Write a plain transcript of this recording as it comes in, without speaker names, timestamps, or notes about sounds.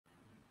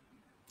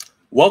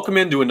Welcome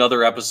into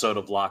another episode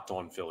of Locked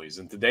On Phillies.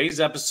 In today's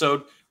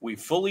episode, we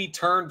fully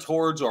turn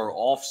towards our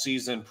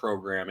off-season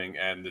programming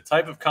and the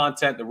type of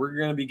content that we're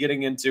going to be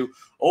getting into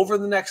over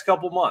the next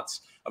couple months.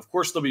 Of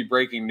course, there'll be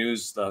breaking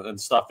news and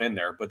stuff in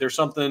there, but there's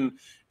something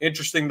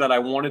interesting that I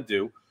want to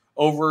do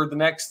over the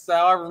next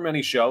however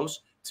many shows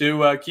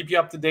to keep you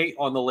up to date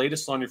on the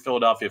latest on your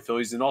Philadelphia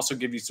Phillies and also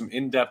give you some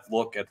in-depth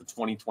look at the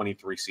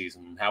 2023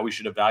 season and how we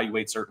should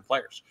evaluate certain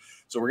players.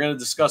 So we're going to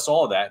discuss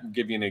all of that and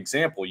give you an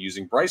example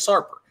using Bryce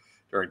Harper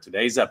during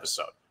today's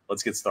episode.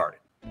 Let's get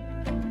started.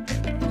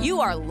 You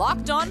are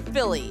Locked On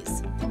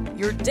Phillies,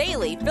 your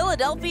daily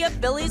Philadelphia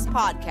Phillies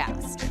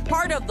podcast.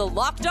 Part of the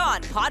Locked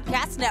On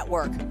Podcast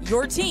Network,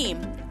 your team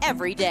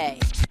every day.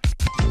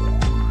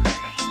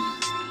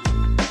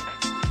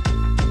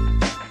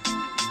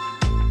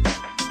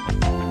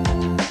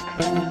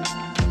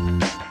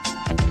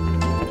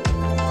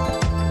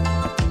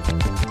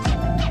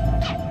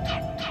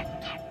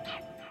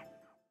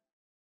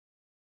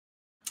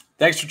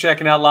 Thanks for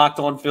checking out Locked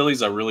On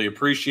Phillies. I really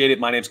appreciate it.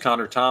 My name's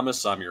Connor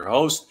Thomas. I'm your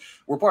host.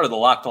 We're part of the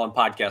Locked On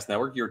Podcast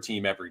Network, your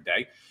team every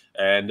day.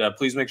 And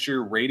please make sure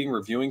you're rating,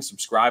 reviewing,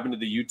 subscribing to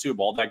the YouTube,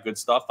 all that good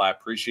stuff. I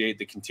appreciate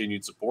the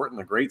continued support and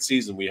the great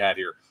season we had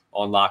here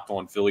on Locked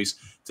On Phillies.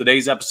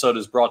 Today's episode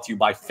is brought to you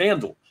by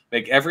FanDuel.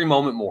 Make every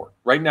moment more.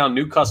 Right now,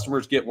 new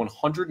customers get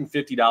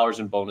 $150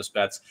 in bonus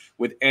bets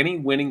with any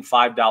winning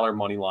 $5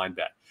 moneyline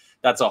bet.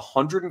 That's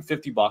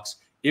 $150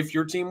 if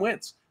your team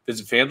wins.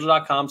 Visit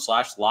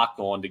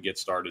FanDuel.com/lockedon to get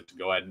started to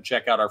go ahead and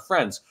check out our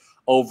friends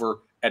over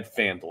at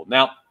FanDuel.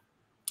 Now,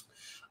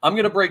 I'm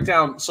going to break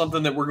down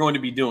something that we're going to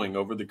be doing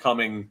over the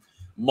coming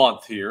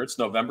month here. It's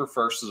November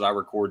 1st as I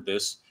record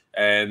this,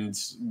 and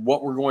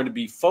what we're going to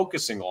be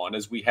focusing on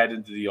as we head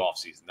into the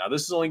offseason. Now,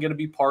 this is only going to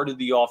be part of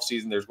the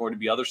offseason. There's going to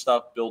be other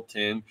stuff built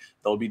in.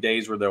 There'll be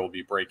days where there will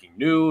be breaking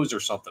news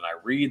or something I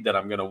read that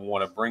I'm going to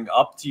want to bring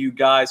up to you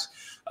guys.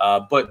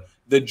 But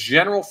the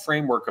general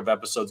framework of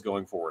episodes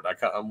going forward,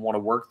 I want to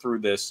work through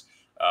this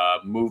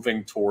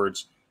moving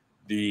towards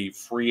the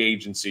free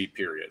agency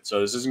period.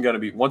 So this isn't going to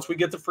be, once we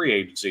get to free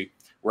agency,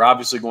 we're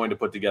obviously going to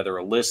put together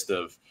a list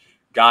of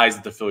guys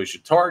that the Phillies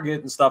should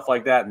target and stuff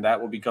like that, and that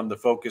will become the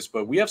focus.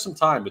 But we have some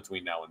time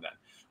between now and then.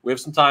 We have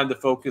some time to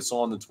focus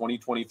on the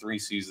 2023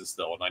 season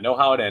still, and I know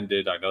how it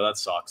ended. I know that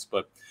sucks,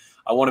 but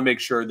I want to make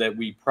sure that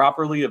we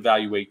properly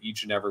evaluate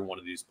each and every one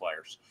of these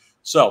players.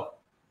 So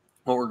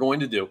what we're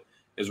going to do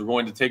is we're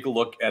going to take a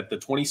look at the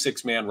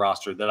 26-man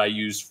roster that I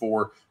used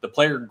for the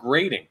player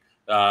grading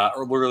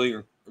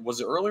earlier.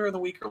 Was it earlier in the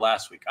week or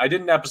last week? I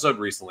did an episode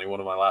recently, one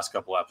of my last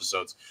couple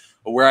episodes,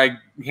 where I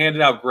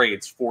handed out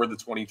grades for the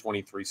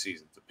 2023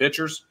 season to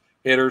pitchers,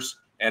 hitters,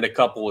 and a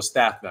couple of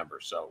staff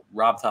members. So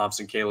Rob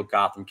Thompson, Caleb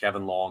Cotham,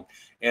 Kevin Long,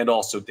 and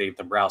also Dave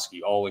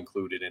Dombrowski, all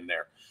included in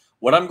there.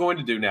 What I'm going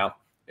to do now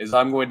is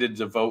I'm going to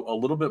devote a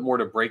little bit more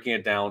to breaking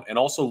it down and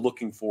also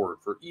looking forward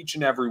for each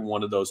and every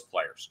one of those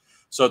players.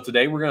 So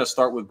today we're going to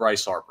start with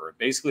Bryce Harper.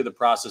 Basically, the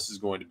process is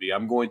going to be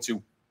I'm going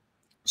to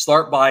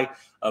start by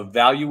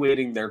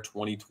evaluating their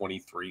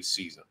 2023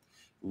 season.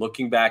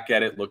 Looking back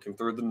at it, looking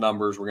through the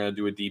numbers, we're going to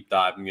do a deep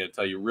dive. I'm going to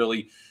tell you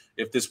really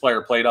if this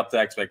player played up to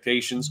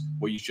expectations,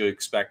 what you should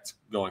expect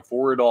going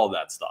forward, all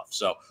that stuff.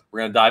 So we're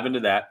going to dive into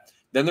that.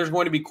 Then there's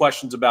going to be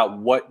questions about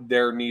what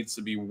there needs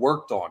to be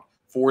worked on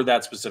for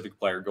that specific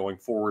player going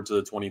forward to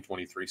the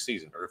 2023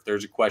 season. Or if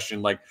there's a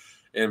question like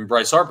in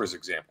Bryce Harper's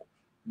example,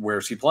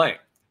 where's he playing?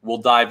 We'll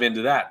dive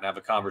into that and have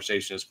a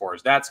conversation as far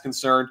as that's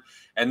concerned.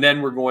 And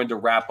then we're going to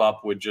wrap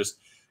up with just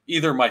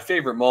either my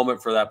favorite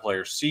moment for that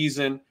player's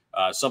season,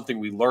 something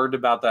we learned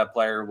about that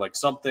player, like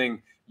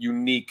something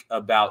unique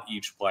about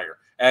each player.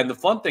 And the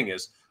fun thing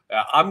is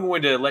I'm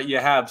going to let you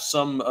have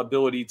some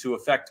ability to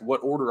affect what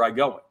order I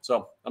go in.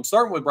 So I'm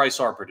starting with Bryce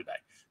Harper today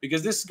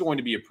because this is going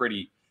to be a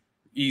pretty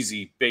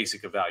easy,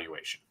 basic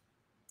evaluation.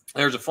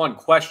 There's a fun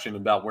question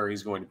about where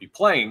he's going to be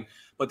playing,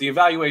 but the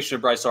evaluation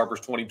of Bryce Harper's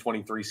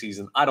 2023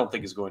 season, I don't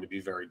think is going to be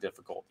very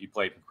difficult. He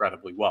played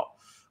incredibly well.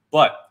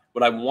 But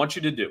what I want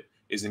you to do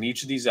is in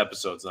each of these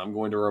episodes, and I'm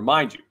going to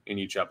remind you in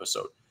each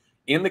episode,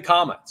 in the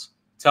comments,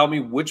 tell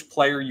me which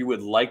player you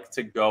would like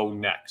to go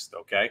next,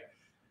 okay?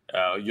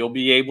 You'll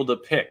be able to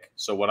pick.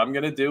 So what I'm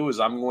going to do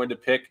is I'm going to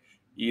pick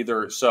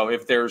either, so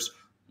if there's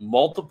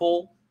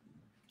multiple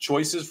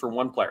choices for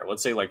one player,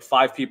 let's say like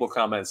 5 people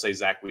comment and say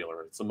Zach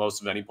Wheeler, it's the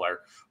most of any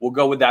player, we'll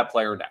go with that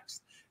player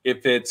next.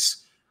 If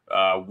it's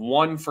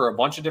one for a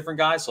bunch of different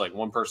guys, so like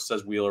one person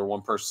says Wheeler,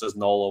 one person says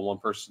Nola, one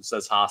person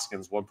says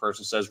Hoskins, one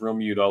person says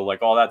Realmuto,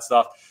 like all that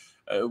stuff,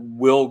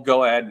 we'll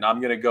go ahead and I'm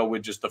going to go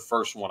with just the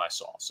first one I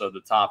saw. So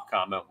the top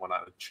comment when I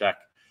check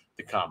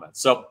the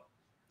comments. So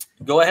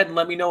go ahead and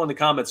let me know in the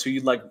comments who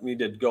you'd like me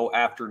to go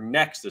after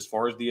next as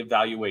far as the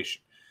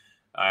evaluation.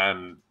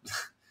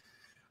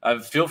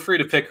 Feel free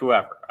to pick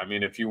whoever. I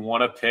mean, if you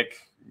want to pick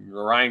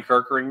Ryan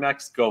Kerkering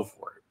next, go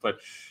for it. But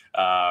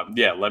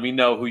yeah, let me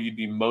know who you'd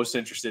be most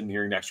interested in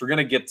hearing next. We're going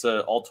to get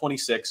to all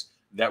 26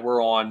 that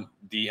were on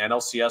the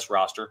NLCS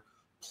roster.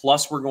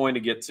 Plus, we're going to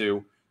get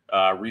to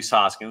Rhys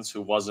Hoskins,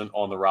 who wasn't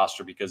on the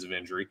roster because of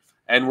injury.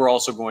 And we're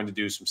also going to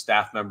do some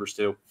staff members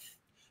too.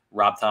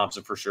 Rob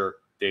Thompson for sure,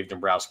 Dave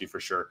Dombrowski for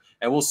sure.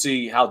 And we'll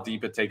see how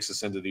deep it takes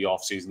us into the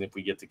offseason if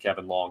we get to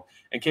Kevin Long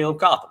and Caleb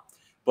Cotham.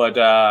 But,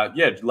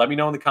 yeah, let me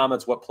know in the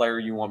comments what player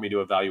you want me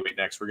to evaluate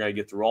next. We're going to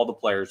get through all the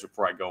players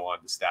before I go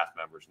on to staff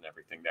members and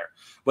everything there.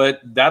 But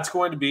that's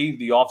going to be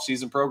the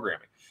offseason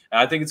programming. And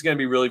I think it's going to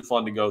be really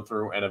fun to go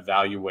through and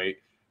evaluate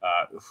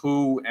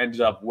who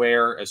ended up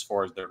where as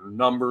far as their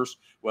numbers,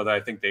 whether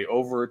I think they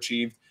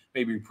overachieved,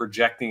 maybe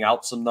projecting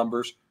out some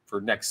numbers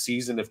for next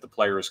season if the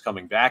player is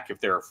coming back. If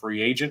they're a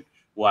free agent,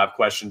 we'll have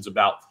questions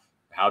about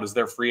how does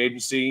their free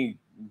agency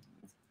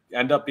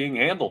end up being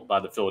handled by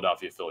the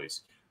Philadelphia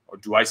Phillies? Or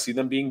do I see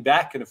them being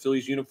back in a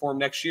Phillies uniform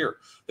next year?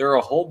 There are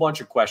a whole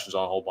bunch of questions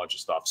on a whole bunch of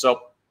stuff.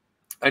 So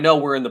I know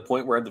we're in the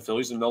point where the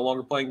Phillies are no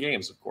longer playing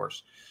games, of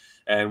course,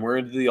 and we're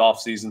into the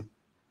offseason.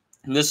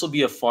 And this will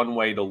be a fun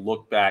way to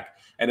look back,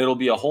 and it'll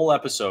be a whole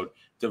episode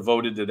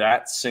devoted to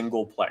that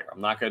single player.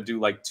 I'm not going to do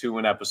like 2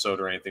 an episode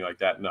or anything like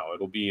that. No,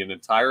 it'll be an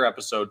entire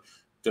episode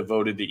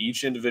devoted to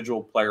each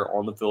individual player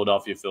on the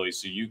Philadelphia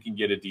Phillies so you can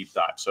get a deep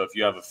dive. So if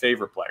you have a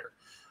favorite player,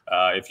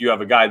 if you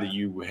have a guy that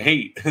you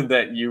hate,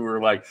 that you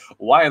were like,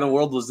 why in the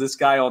world was this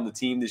guy on the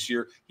team this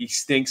year? He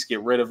stinks.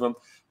 Get rid of him.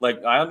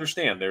 Like, I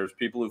understand there's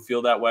people who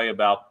feel that way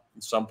about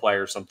some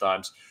players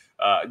sometimes.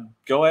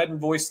 Go ahead and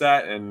voice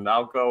that, and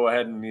I'll go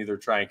ahead and either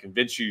try and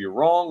convince you you're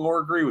wrong or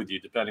agree with you,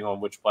 depending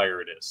on which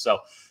player it is. So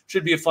it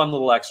should be a fun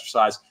little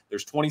exercise.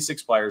 There's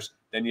 26 players.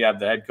 Then you have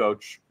the head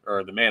coach,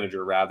 or the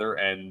manager, rather,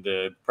 and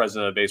the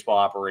president of baseball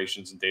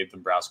operations, and Dave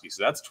Dombrowski.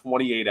 So that's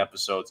 28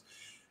 episodes.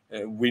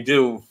 We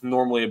do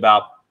normally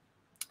about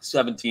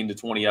 17 to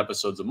 20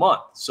 episodes a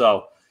month.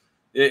 So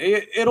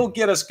it'll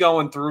get us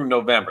going through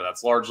November.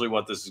 That's largely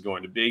what this is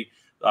going to be.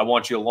 I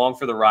want you along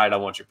for the ride. I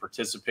want you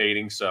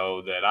participating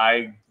so that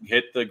I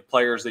hit the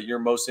players that you're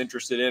most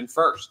interested in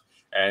first,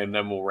 and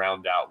then we'll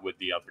round out with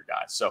the other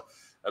guys. So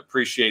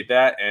appreciate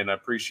that, and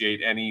appreciate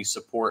any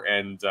support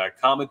and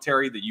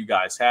commentary that you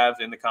guys have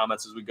in the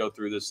comments as we go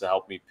through this to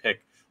help me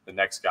pick the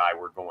next guy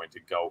we're going to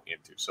go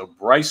into. So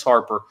Bryce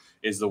Harper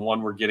is the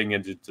one we're getting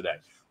into today.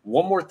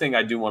 One more thing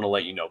I do want to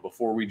let you know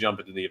before we jump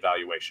into the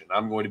evaluation.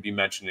 I'm going to be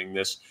mentioning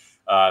this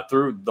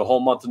through the whole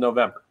month of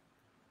November.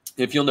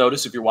 If you'll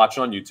notice, if you're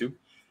watching on YouTube,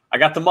 I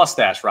got the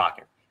mustache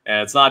rocking,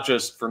 and it's not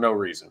just for no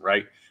reason,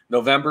 right?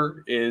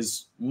 November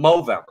is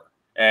Movember,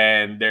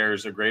 and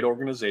there's a great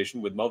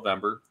organization with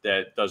Movember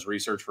that does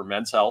research for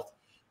men's health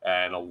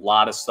and a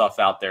lot of stuff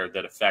out there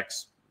that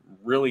affects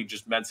really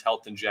just men's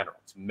health in general.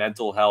 It's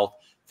mental health,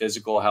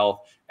 physical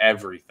health,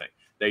 everything.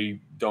 They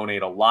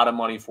donate a lot of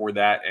money for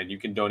that, and you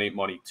can donate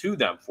money to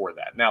them for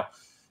that. Now,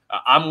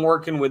 I'm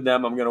working with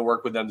them. I'm going to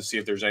work with them to see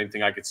if there's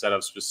anything I could set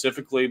up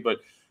specifically, but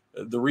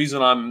the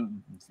reason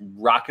I'm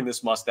rocking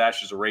this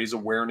mustache is to raise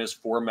awareness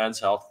for men's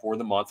health for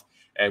the month,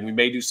 and we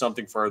may do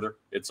something further.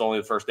 It's only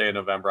the first day of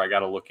November. I got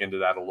to look into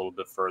that a little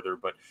bit further,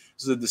 but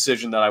this is a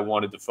decision that I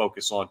wanted to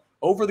focus on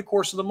over the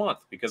course of the month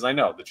because I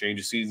know the change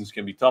of seasons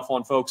can be tough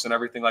on folks and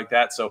everything like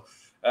that, so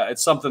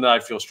it's something that I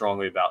feel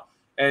strongly about.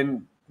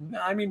 And,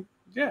 I mean,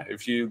 yeah,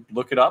 if you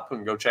look it up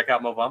and go check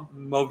out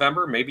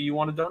Movember, maybe you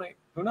want to donate.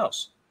 Who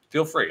knows?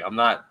 Feel free. I'm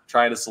not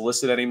trying to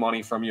solicit any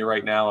money from you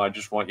right now. I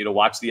just want you to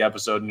watch the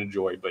episode and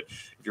enjoy. But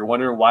if you're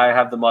wondering why I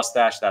have the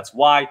mustache, that's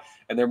why.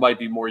 And there might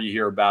be more you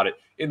hear about it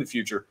in the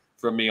future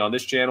from me on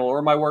this channel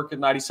or my work at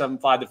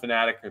 97.5 The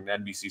Fanatic and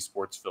NBC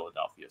Sports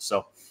Philadelphia.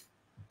 So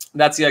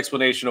that's the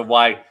explanation of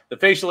why the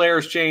facial hair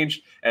has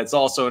changed. And it's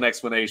also an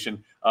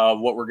explanation of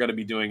what we're going to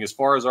be doing as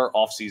far as our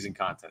off-season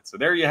content. So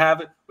there you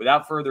have it.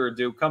 Without further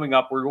ado, coming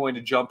up, we're going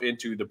to jump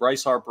into the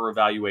Bryce Harper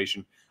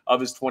evaluation of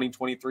his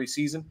 2023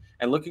 season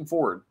and looking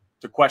forward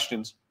to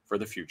questions for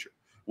the future.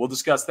 We'll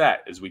discuss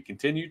that as we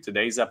continue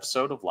today's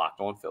episode of Locked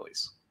On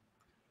Phillies.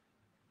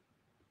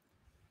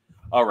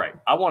 All right,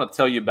 I want to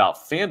tell you about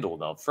FanDuel,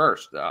 though,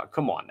 first.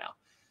 Come on now.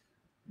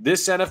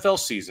 This NFL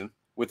season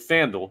with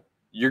FanDuel,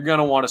 you're going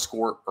to want to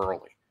score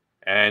early.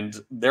 And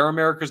they're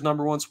America's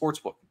 #1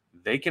 sportsbook.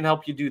 They can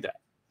help you do that.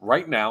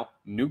 Right now,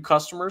 new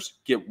customers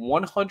get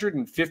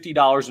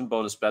 $150 in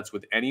bonus bets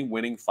with any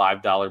winning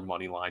 $5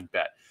 moneyline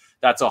bet.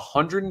 That's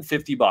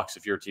 $150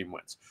 if your team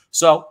wins.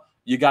 So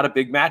you got a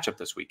big matchup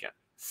this weekend.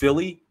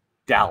 Philly,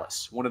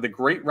 Dallas, one of the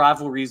great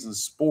rivalries in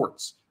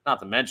sports, not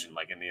to mention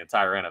like in the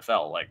entire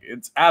NFL. Like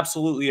it's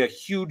absolutely a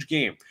huge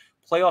game.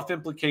 Playoff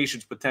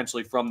implications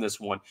potentially from this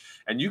one.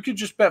 And you could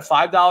just bet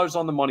 $5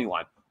 on the money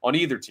line on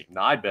either team.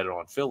 Now, I bet it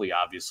on Philly,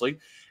 obviously.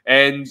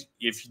 And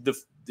if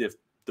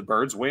the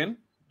Birds win,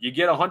 you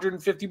get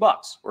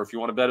 $150. Or if you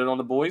want to bet it on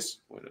the boys,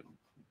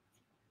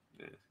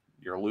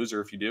 you're a loser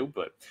if you do.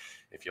 But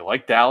if you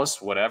like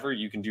Dallas, whatever,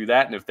 you can do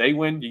that. And if they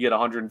win, you get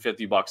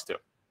 $150 too.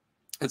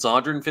 It's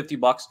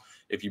 $150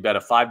 if you bet a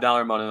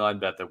 $5 money line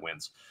bet that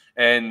wins.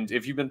 And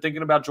if you've been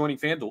thinking about joining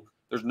FanDuel,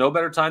 there's no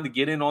better time to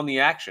get in on the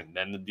action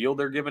than the deal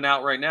they're giving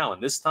out right now.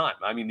 And this time,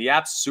 I mean, the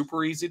app's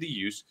super easy to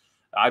use.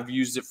 I've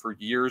used it for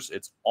years.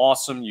 It's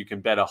awesome. You can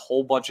bet a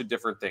whole bunch of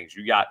different things.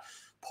 You got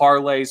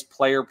parlays,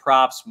 player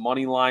props,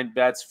 money line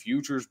bets,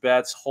 futures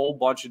bets, whole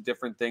bunch of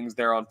different things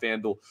there on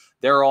FanDuel.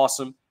 They're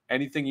awesome.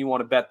 Anything you want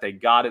to bet, they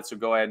got it. So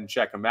go ahead and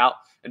check them out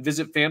and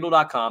visit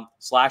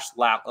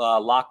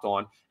FanDuel.com/locked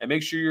on and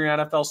make sure your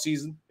NFL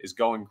season is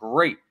going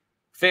great.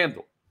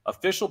 FanDuel,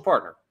 official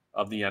partner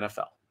of the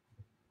NFL.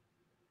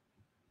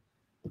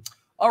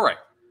 All right,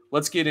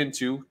 let's get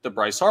into the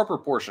Bryce Harper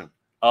portion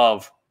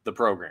of the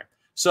program.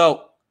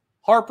 So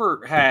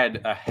Harper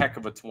had a heck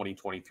of a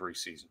 2023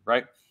 season,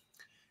 right?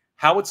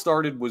 How it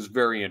started was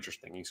very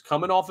interesting. He's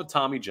coming off of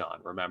Tommy John,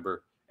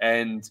 remember?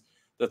 And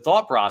the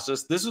thought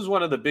process, this is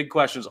one of the big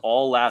questions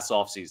all last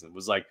offseason,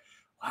 was like,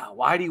 wow,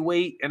 why did he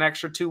wait an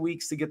extra 2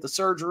 weeks to get the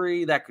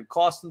surgery? That could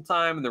cost him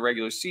time in the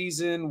regular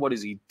season. What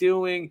is he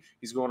doing?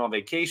 He's going on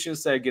vacation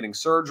instead of getting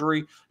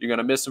surgery. You're going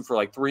to miss him for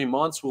like 3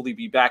 months. Will he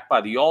be back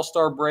by the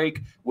All-Star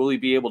break? Will he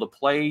be able to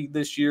play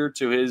this year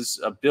to his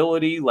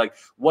ability? Like,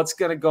 what's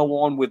going to go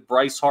on with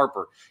Bryce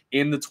Harper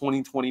in the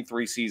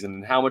 2023 season,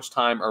 and how much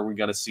time are we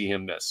going to see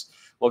him miss?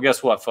 Well,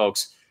 guess what,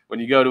 folks? When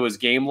you go to his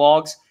game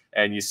logs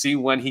and you see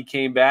when he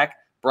came back,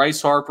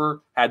 Bryce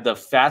Harper had the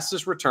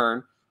fastest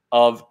return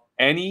of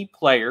any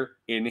player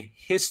in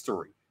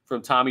history from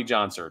Tommy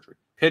John surgery.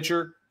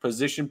 Pitcher,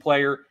 position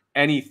player,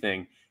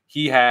 anything.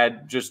 He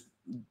had just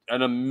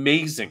an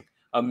amazing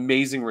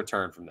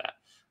return from that.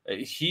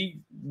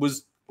 He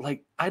was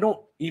like, I don't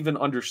even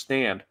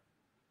understand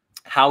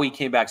how he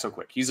came back so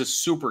quick. He's a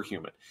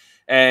superhuman.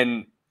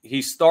 And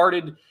he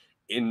started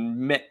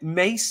in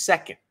May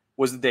 2nd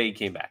was the day he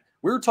came back.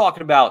 We were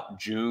talking about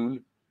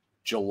June,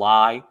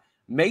 July.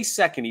 May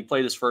 2nd, he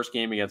played his first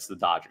game against the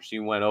Dodgers. He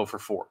went 0 for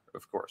 4,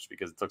 of course,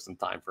 because it took some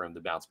time for him to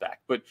bounce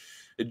back. But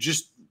it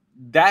just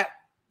that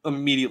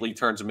immediately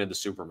turns him into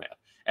Superman.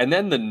 And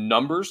then the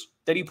numbers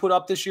that he put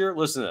up this year,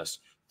 listen to this,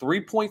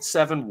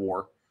 3.7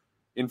 WAR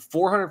in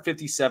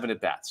 457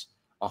 at-bats,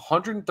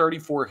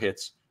 134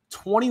 hits,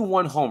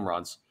 21 home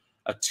runs,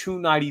 a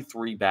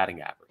 293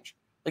 batting average.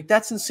 Like,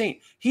 that's insane.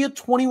 He had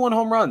 21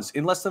 home runs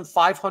in less than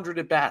 500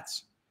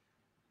 at-bats.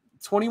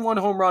 21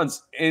 home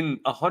runs in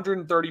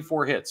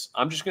 134 hits.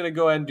 I'm just going to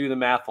go ahead and do the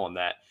math on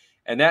that.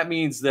 And that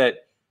means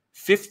that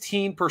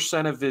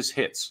 15% of his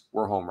hits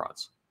were home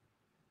runs.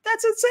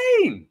 That's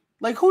insane.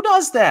 Like, who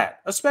does that?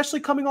 Especially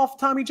coming off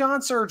Tommy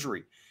John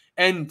surgery.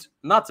 And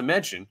not to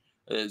mention,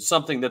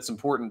 something that's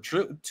important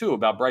too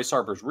about Bryce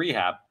Harper's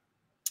rehab,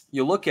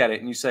 you look at it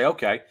and you say,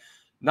 okay,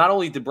 not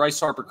only did Bryce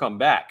Harper come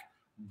back,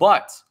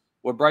 but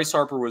what Bryce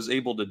Harper was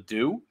able to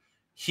do,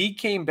 he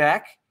came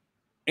back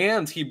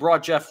and he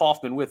brought Jeff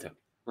Hoffman with him.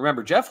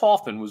 Remember, Jeff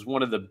Hoffman was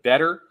one of the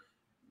better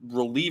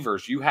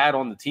relievers you had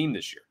on the team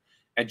this year.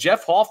 And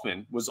Jeff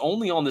Hoffman was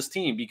only on this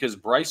team because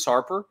Bryce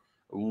Harper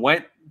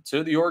went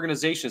to the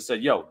organization and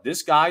said, yo,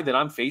 this guy that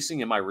I'm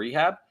facing in my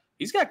rehab,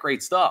 he's got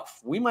great stuff.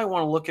 We might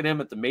want to look at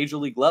him at the major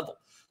league level.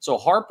 So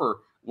Harper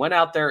went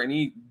out there and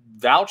he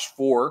vouched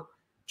for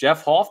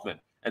Jeff Hoffman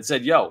and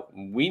said, yo,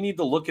 we need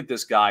to look at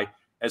this guy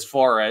as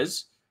far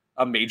as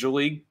a major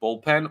league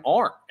bullpen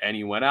arm. And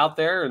he went out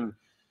there and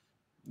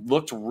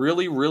looked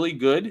really, really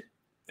good.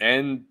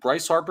 And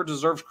Bryce Harper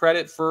deserves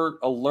credit for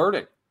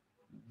alerting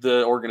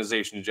the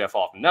organization to Jeff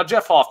Hoffman. Now,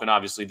 Jeff Hoffman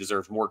obviously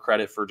deserves more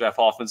credit for Jeff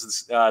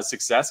Hoffman's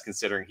success,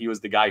 considering he was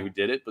the guy who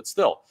did it. But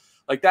still,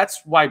 like,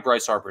 that's why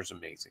Bryce Harper is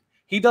amazing.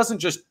 He doesn't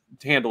just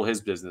handle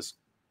his business.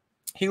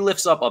 He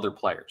lifts up other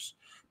players.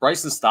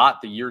 Bryson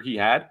Stott, the year he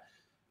had,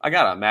 I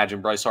got to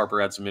imagine Bryce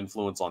Harper had some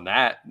influence on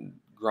that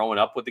growing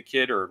up with the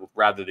kid, or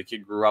rather the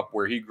kid grew up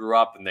where he grew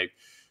up, and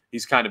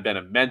he's kind of been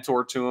a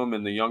mentor to him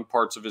in the young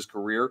parts of his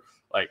career.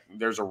 Like,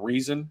 there's a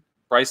reason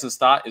Bryson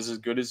Stott is as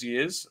good as he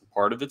is.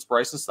 Part of it's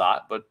Bryson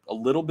Stott, but a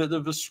little bit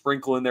of a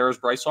sprinkle in there is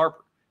Bryce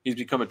Harper. He's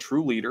become a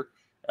true leader,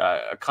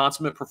 a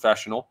consummate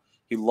professional.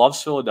 He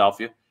loves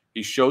Philadelphia.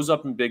 He shows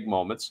up in big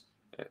moments,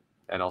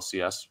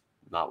 NLCS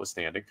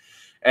notwithstanding.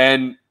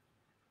 And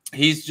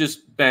he's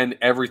just been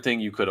everything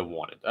you could have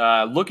wanted.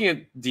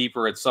 Looking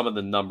deeper at some of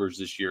the numbers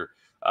this year,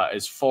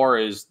 as far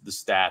as the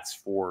stats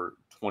for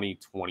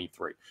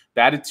 2023.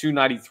 Batted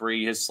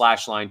 .293, his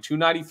slash line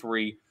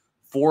 .293,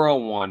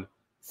 401,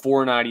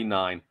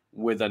 499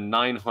 with a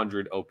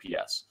 900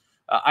 OPS.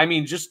 I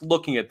mean, just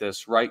looking at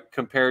this, right,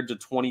 compared to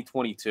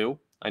 2022,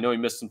 I know he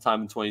missed some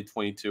time in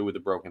 2022 with a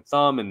broken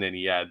thumb, and then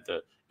he had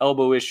the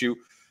elbow issue.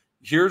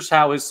 Here's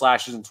how his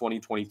slashes in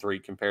 2023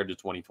 compared to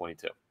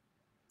 2022.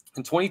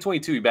 In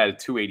 2022, he batted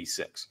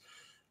 .286,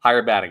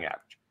 higher batting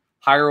average,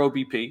 higher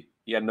OBP.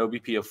 He had an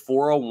OBP of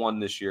 401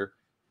 this year,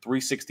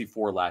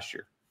 364 last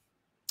year.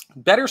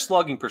 Better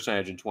slugging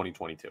percentage in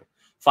 2022,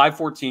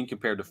 514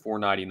 compared to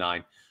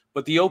 499.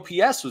 But the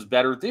OPS was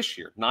better this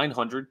year,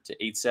 900 to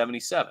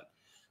 877.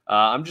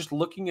 I'm just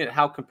looking at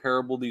how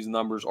comparable these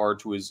numbers are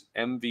to his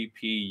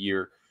MVP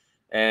year.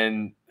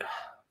 And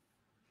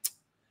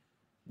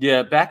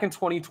yeah, back in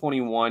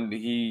 2021,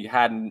 he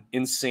had an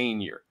insane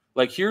year.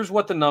 Like, here's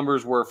what the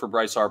numbers were for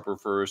Bryce Harper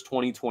for his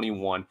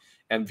 2021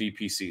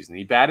 MVP season.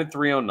 He batted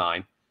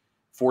 .309,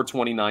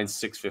 429,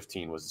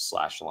 615 was the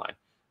slash line.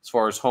 As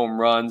far as home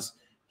runs,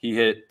 he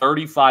hit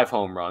 35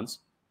 home runs.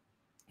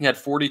 He had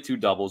 42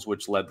 doubles,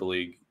 which led the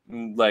league.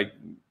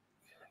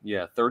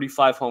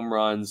 35 home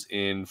runs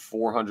in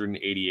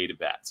 488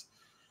 at-bats.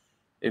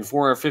 in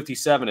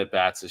 457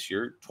 at-bats this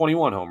year,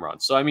 21 home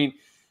runs. So, I mean,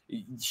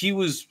 he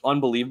was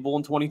unbelievable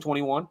in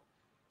 2021.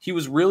 He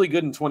was really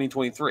good in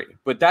 2023.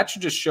 But that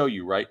should just show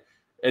you, right?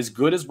 As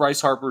good as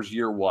Bryce Harper's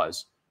year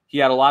was, he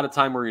had a lot of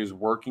time where he was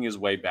working his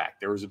way back.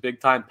 There was a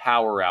big-time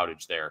power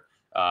outage there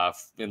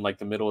in like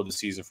the middle of the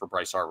season for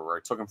Bryce Harper, where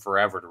it took him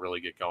forever to really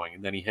get going,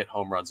 and then he hit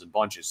home runs in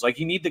bunches. Like,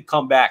 you need to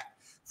come back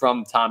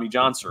from Tommy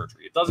John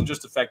surgery. It doesn't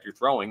just affect your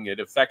throwing. It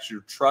affects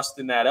your trust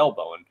in that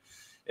elbow, and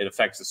it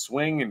affects the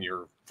swing, and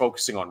you're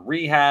focusing on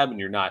rehab, and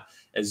you're not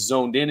as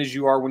zoned in as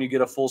you are when you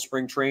get a full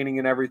spring training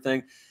and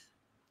everything.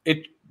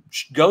 It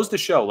goes to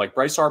show, like,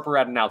 Bryce Harper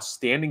had an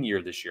outstanding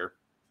year this year,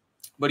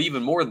 but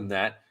even more than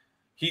that,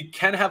 he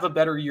can have a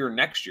better year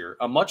next year,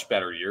 a much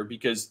better year,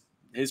 because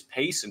his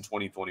pace in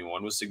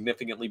 2021 was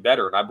significantly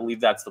better, and I believe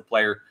that's the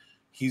player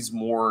he's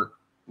more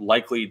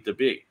likely to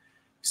be. He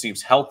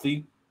seems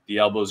healthy. The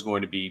elbow is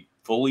going to be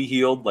fully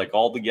healed, like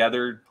all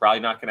together. Probably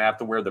not going to have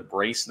to wear the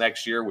brace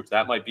next year, which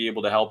that might be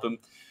able to help him.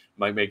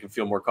 Might make him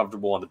feel more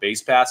comfortable on the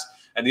base pass.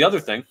 And the other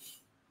thing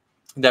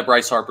that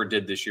Bryce Harper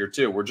did this year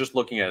too, we're just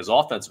looking at his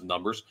offensive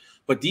numbers,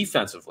 but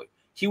defensively,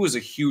 he was a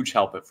huge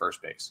help at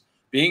first base.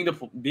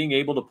 Being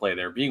able to play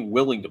there, being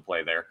willing to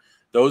play there,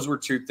 those were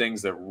two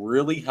things that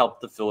really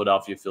helped the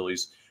Philadelphia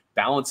Phillies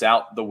balance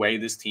out the way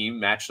this team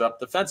matched up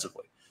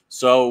defensively.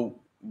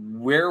 So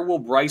where will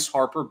Bryce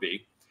Harper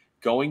be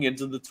going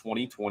into the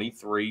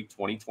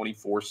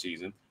 2023-2024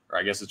 season? Or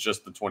I guess it's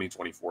just the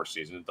 2024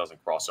 season. It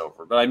doesn't cross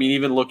over. But I mean,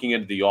 even looking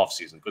into the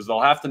offseason, because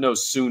they'll have to know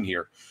soon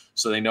here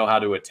so they know how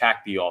to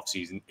attack the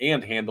offseason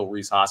and handle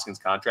Rhys Hoskins'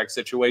 contract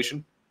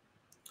situation.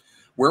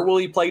 Where will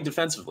he play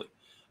defensively?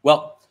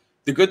 Well,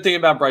 the good thing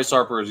about Bryce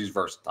Harper is he's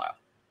versatile.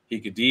 He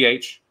could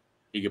DH.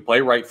 He could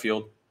play right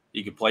field.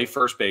 He could play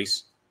first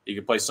base. He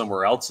could play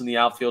somewhere else in the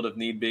outfield if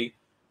need be.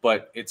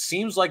 But it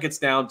seems like it's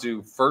down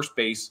to first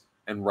base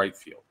and right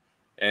field.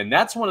 And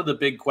that's one of the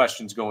big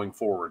questions going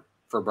forward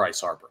for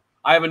Bryce Harper.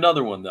 I have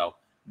another one, though,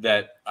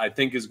 that I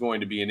think is going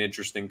to be an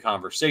interesting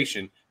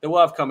conversation that we'll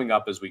have coming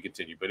up as we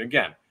continue. But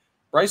again,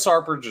 Bryce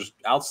Harper, just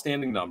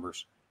outstanding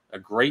numbers, a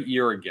great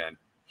year again.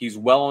 He's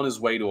well on his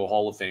way to a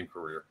Hall of Fame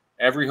career.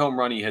 Every home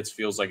run he hits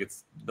feels like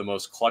it's the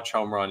most clutch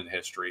home run in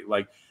history.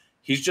 Like,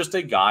 he's just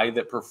a guy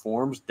that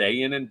performs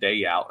day in and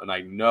day out. And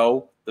I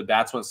know the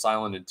bats went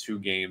silent in 2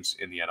 games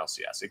in the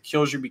NLCS. It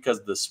kills you because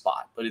of the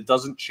spot, but it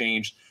doesn't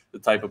change the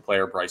type of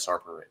player Bryce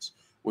Harper is,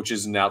 which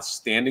is an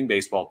outstanding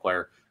baseball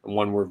player and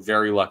one we're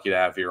very lucky to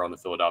have here on the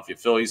Philadelphia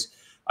Phillies.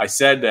 I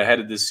said ahead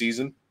of this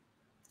season,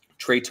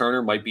 Trey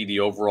Turner might be the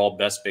overall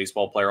best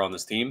baseball player on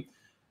this team.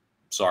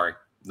 Sorry,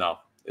 no,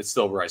 it's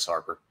still Bryce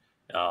Harper.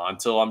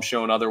 Until I'm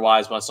shown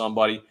otherwise by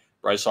somebody,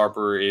 Bryce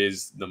Harper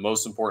is the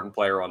most important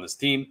player on this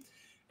team,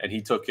 and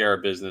he took care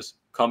of business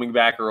coming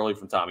back early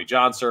from Tommy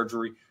John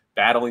surgery,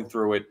 battling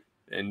through it,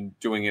 and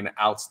doing an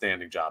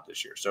outstanding job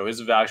this year. So his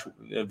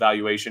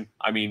evaluation,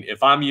 I mean,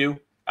 if I'm you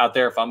out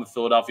there, if I'm a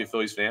Philadelphia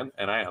Phillies fan,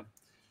 and I am,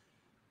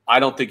 I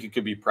don't think you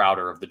could be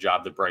prouder of the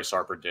job that Bryce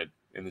Harper did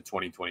in the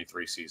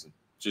 2023 season.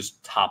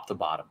 Just top to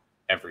bottom,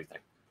 everything.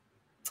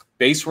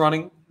 Base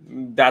running,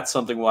 that's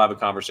something we'll have a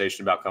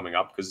conversation about coming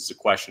up because it's a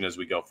question as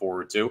we go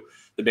forward too.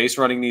 The base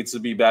running needs to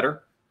be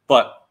better,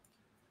 but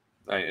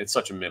it's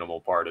such a minimal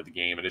part of the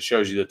game, and it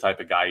shows you the type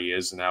of guy he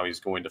is and how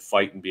he's going to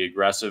fight and be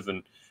aggressive.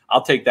 And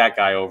I'll take that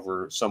guy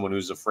over someone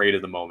who's afraid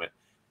of the moment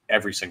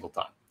every single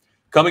time.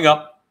 Coming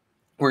up,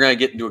 we're going to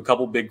get into a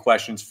couple big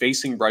questions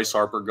facing Bryce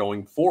Harper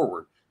going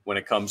forward when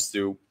it comes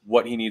to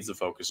what he needs to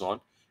focus on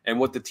and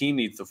what the team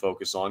needs to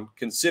focus on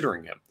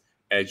considering him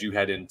as you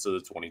head into the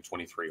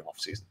 2023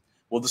 offseason.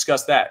 We'll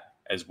discuss that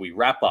as we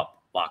wrap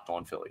up Locked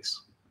On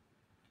Phillies.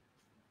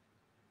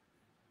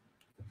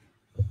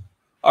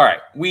 All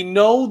right, we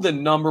know the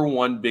number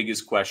one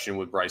biggest question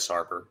with Bryce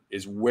Harper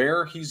is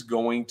where he's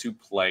going to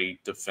play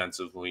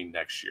defensively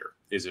next year.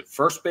 Is it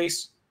first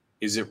base?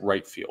 Is it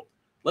right field?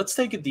 Let's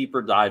take a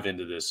deeper dive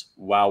into this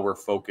while we're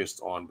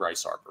focused on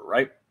Bryce Harper,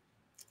 right?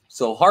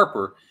 So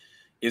Harper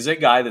is a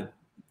guy that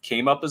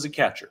came up as a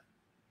catcher.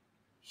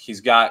 He's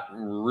got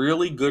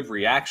really good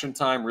reaction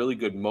time, really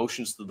good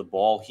motions to the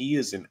ball. He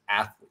is an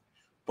athlete,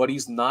 but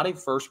he's not a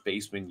first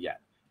baseman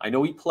yet. I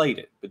know he played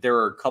it, but there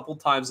are a couple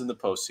times in the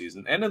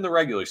postseason and in the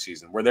regular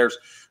season where there's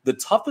the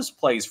toughest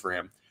plays for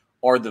him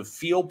are the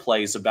field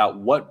plays about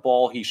what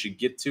ball he should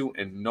get to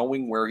and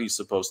knowing where he's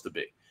supposed to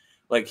be.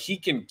 Like, he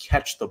can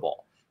catch the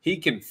ball. He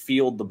can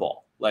field the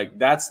ball. Like,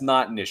 that's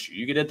not an issue.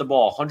 You can hit the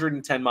ball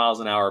 110 miles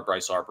an hour at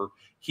Bryce Harper.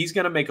 He's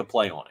going to make a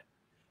play on it.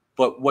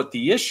 But what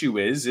the issue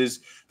is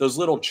those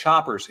little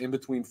choppers in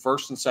between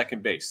first and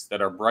second base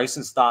that are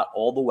Bryson Stott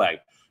all the way,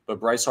 but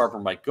Bryce Harper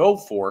might go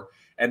for,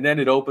 and then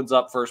it opens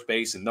up first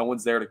base and no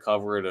one's there to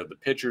cover it, or the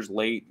pitcher's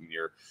late and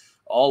you're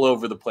all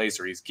over the place,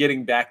 or he's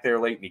getting back there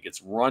late and he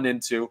gets run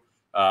into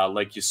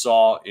like you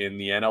saw in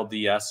the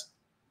NLDS.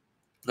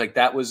 Like,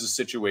 that was a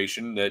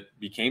situation that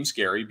became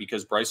scary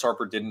because Bryce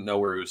Harper didn't know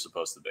where he was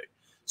supposed to be.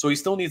 So he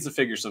still needs to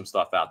figure some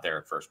stuff out there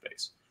at first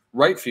base.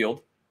 Right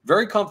field,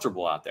 very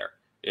comfortable out there.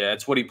 Yeah,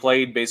 it's what he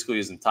played basically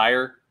his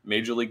entire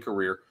major league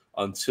career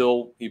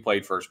until he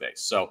played first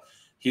base. So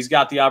He's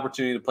got the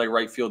opportunity to play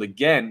right field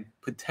again,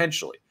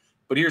 potentially.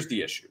 But here's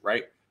the issue,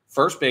 right?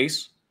 First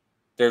base,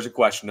 there's a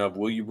question of,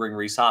 will you bring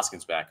Rhys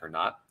Hoskins back or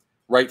not?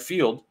 Right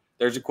field,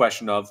 there's a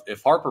question of,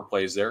 if Harper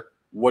plays there,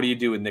 what do you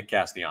do with Nick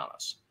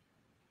Castellanos?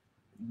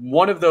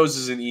 One of those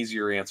is an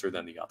easier answer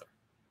than the other.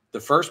 The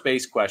first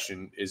base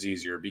question is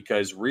easier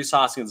because Rhys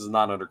Hoskins is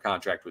not under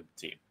contract with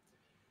the team.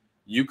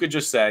 You could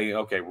just say,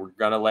 okay, we're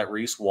going to let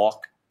Rhys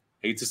walk.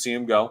 Hate to see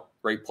him go.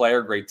 Great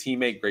player, great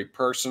teammate, great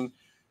person.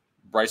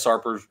 Bryce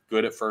Harper's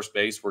good at first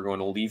base. We're going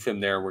to leave him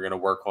there. We're going to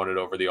work on it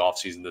over the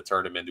offseason to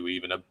turn him into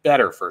even a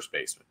better first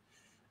baseman.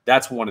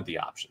 That's one of the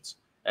options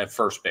at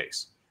first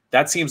base.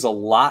 That seems a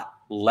lot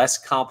less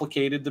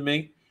complicated to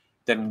me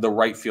than the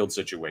right field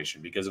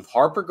situation, because if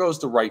Harper goes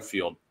to right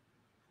field,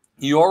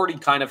 you already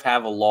kind of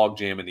have a log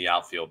jam in the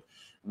outfield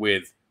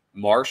with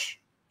Marsh,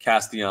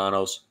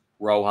 Castellanos,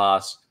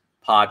 Rojas,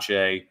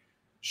 Pache,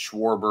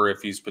 Schwarber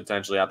if he's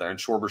potentially out there. And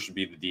Schwarber should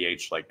be the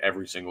DH like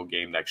every single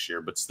game next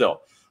year. But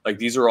still, like,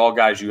 these are all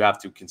guys you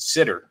have to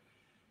consider.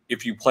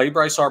 If you play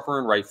Bryce Harper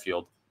in right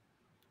field,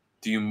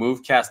 do you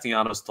move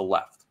Castellanos to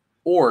left?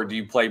 Or do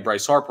you play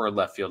Bryce Harper in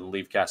left field and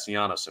leave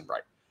Castellanos in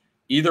right?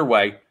 Either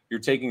way, you're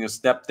taking a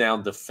step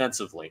down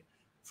defensively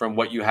from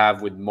what you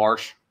have with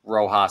Marsh,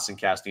 Rojas, and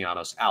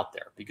Castellanos out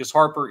there. Because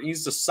Harper,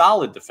 he's a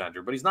solid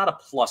defender, but he's not a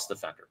plus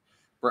defender.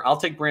 I'll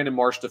take Brandon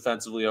Marsh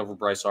defensively over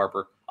Bryce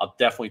Harper. I'll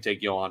definitely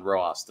take Johan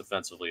Rojas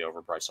defensively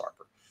over Bryce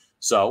Harper.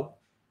 So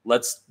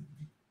let's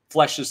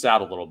flesh this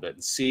out a little bit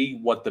and see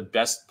what the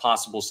best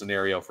possible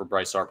scenario for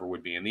Bryce Harper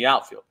would be in the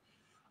outfield.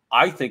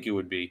 I think it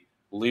would be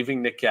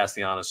leaving Nick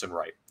Castellanos in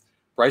right.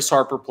 Bryce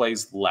Harper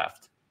plays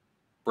left.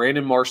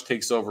 Brandon Marsh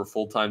takes over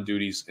full-time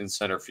duties in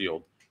center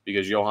field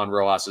because Johan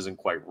Rojas isn't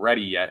quite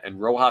ready yet, and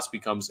Rojas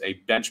becomes a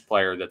bench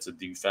player that's a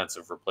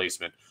defensive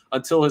replacement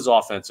until his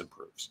offense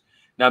improves.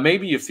 Now,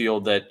 maybe you feel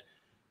that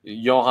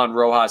Johan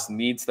Rojas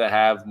needs to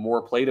have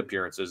more plate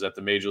appearances at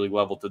the major league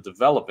level to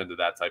develop into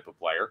that type of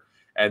player,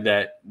 and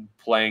that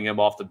playing him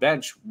off the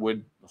bench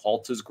would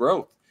halt his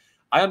growth.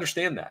 I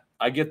understand that.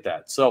 I get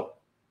that. So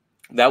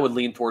that would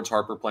lean towards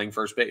Harper playing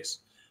first base.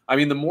 I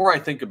mean, the more I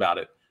think about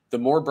it, the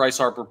more Bryce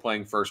Harper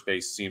playing first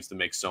base seems to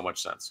make so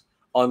much sense,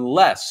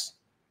 unless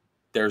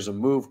there's a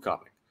move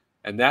coming.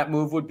 And that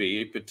move would be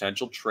a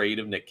potential trade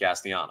of Nick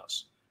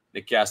Castellanos.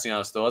 Nick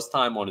Castellanos still has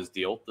time on his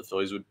deal. The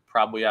Phillies would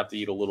probably have to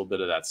eat a little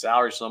bit of that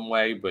salary some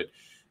way, but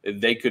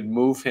they could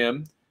move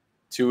him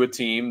to a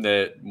team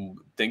that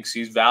thinks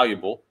he's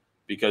valuable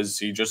because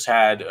he just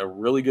had a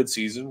really good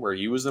season where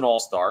he was an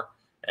all-star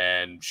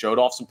and showed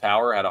off some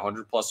power, had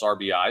 100-plus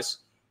RBIs.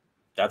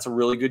 That's a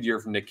really good year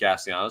from Nick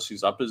Castellanos.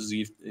 He's upped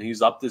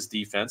his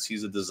defense.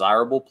 He's a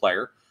desirable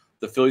player.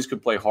 The Phillies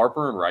could play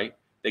Harper in right.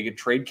 They could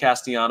trade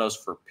Castellanos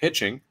for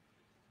pitching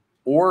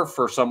or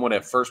for someone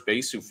at first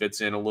base who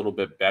fits in a little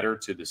bit better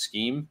to the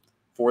scheme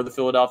for the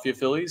Philadelphia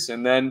Phillies,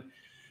 and then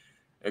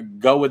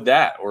go with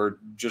that, or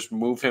just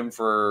move him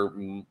for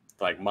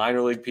like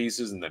minor league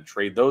pieces and then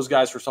trade those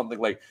guys for something.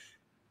 Like,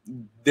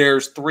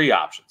 there's three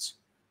options.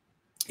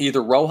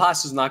 Either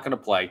Rojas is not going to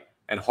play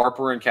and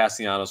Harper and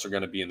Castellanos are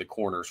going to be in the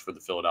corners for the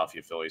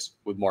Philadelphia Phillies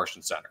with Marsh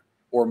in center,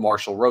 or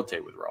Marsh will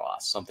rotate with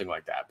Rojas, something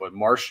like that. But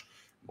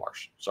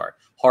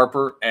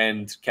Harper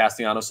and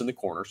Castellanos in the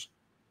corners,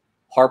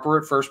 Harper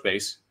at first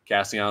base,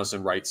 Castellanos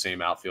in right,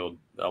 same outfield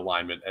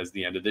alignment as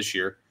the end of this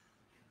year.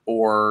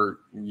 Or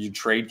you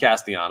trade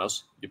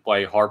Castellanos, you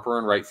play Harper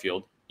in right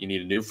field, you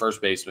need a new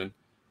first baseman,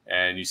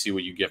 and you see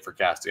what you get for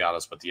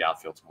Castellanos, but the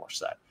outfield's more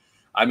set.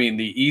 I mean,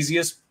 the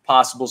easiest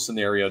possible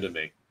scenario to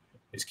me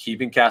is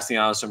keeping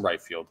Castellanos in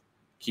right field,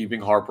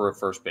 keeping Harper at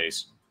first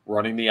base,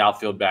 running the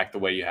outfield back the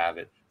way you have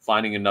it,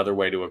 finding another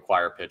way to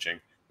acquire pitching,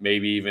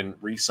 maybe even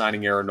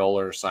re-signing Aaron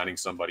Nola or signing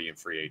somebody in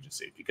free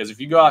agency. Because if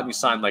you go out and you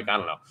sign, like, I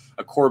don't know,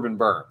 a Corbin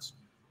Burns,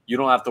 you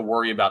don't have to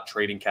worry about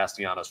trading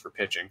Castellanos for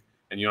pitching,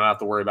 and you don't have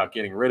to worry about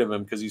getting rid of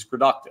him because he's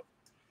productive.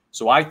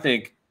 So I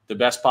think the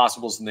best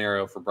possible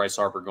scenario for Bryce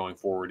Harper going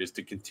forward is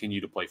to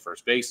continue to play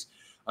first base.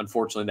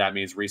 Unfortunately, that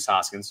means Rhys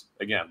Hoskins,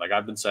 again, like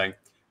I've been saying,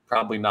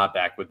 probably not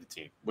back with the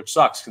team, which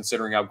sucks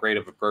considering how great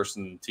of a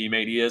person and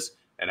teammate he is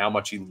and how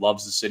much he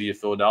loves the city of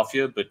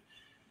Philadelphia. But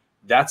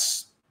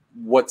that's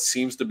what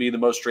seems to be the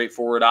most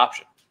straightforward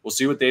option. We'll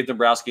see what Dave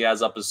Dombrowski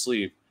has up his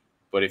sleeve.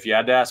 But if you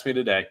had to ask me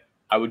today,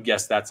 I would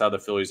guess that's how the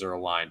Phillies are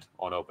aligned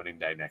on opening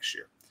day next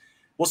year.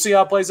 We'll see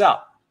how it plays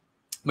out.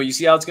 But you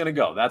see how it's going to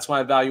go. That's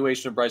my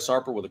evaluation of Bryce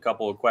Harper with a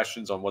couple of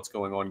questions on what's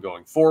going on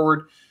going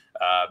forward.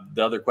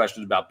 The other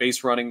question is about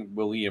base running.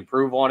 Will he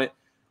improve on it?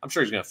 I'm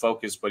sure he's going to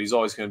focus, but he's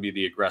always going to be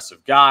the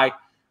aggressive guy.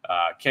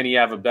 Can he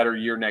have a better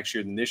year next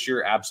year than this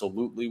year?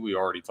 Absolutely. We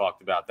already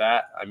talked about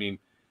that. I mean,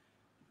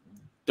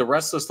 the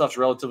rest of the stuff's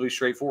relatively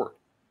straightforward.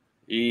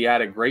 He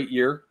had a great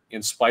year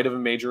in spite of a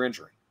major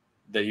injury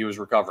that he was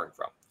recovering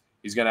from.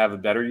 He's going to have a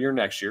better year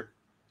next year.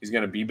 He's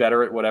going to be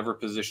better at whatever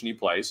position he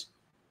plays.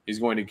 He's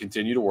going to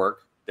continue to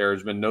work.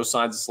 There's been no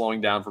signs of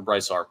slowing down for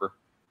Bryce Harper.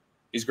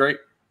 He's great.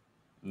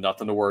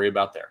 Nothing to worry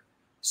about there.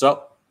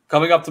 So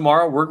coming up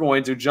tomorrow, we're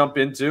going to jump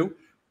into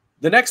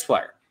the next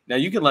player. Now,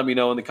 you can let me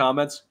know in the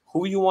comments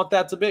who you want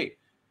that to be.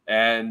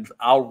 and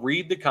I'll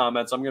read the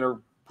comments. I'm going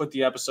to put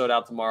the episode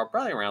out tomorrow,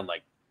 probably around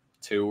like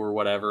 2 or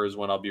whatever is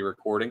when I'll be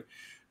recording.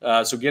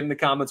 So get in the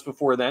comments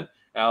before then.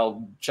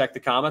 I'll check the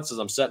comments as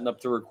I'm setting up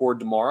to record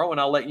tomorrow, and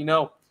I'll let you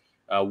know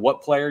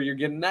what player you're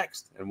getting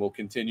next, and we'll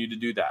continue to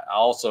do that.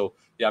 I'm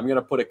going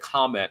to put a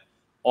comment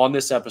on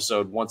this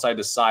episode once I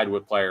decide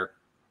what player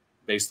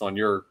based on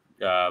your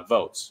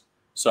votes.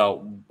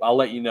 So I'll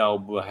let you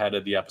know ahead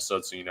of the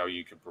episode so you know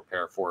you can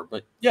prepare for it.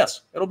 But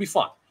yes, it'll be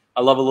fun.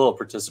 I love a little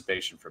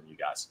participation from you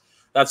guys.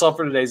 That's all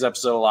for today's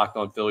episode of Locked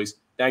On Phillies.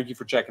 Thank you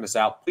for checking us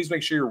out. Please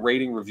make sure you're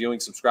rating, reviewing,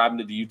 subscribing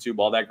to the YouTube,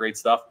 all that great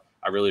stuff.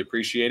 I really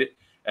appreciate it.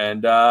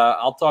 And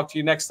I'll talk to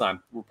you next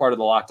time. We're part of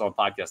the Locked On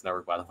Podcast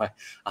Network, by the way.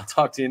 I'll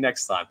talk to you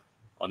next time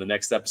on the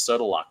next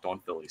episode of Locked On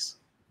Phillies.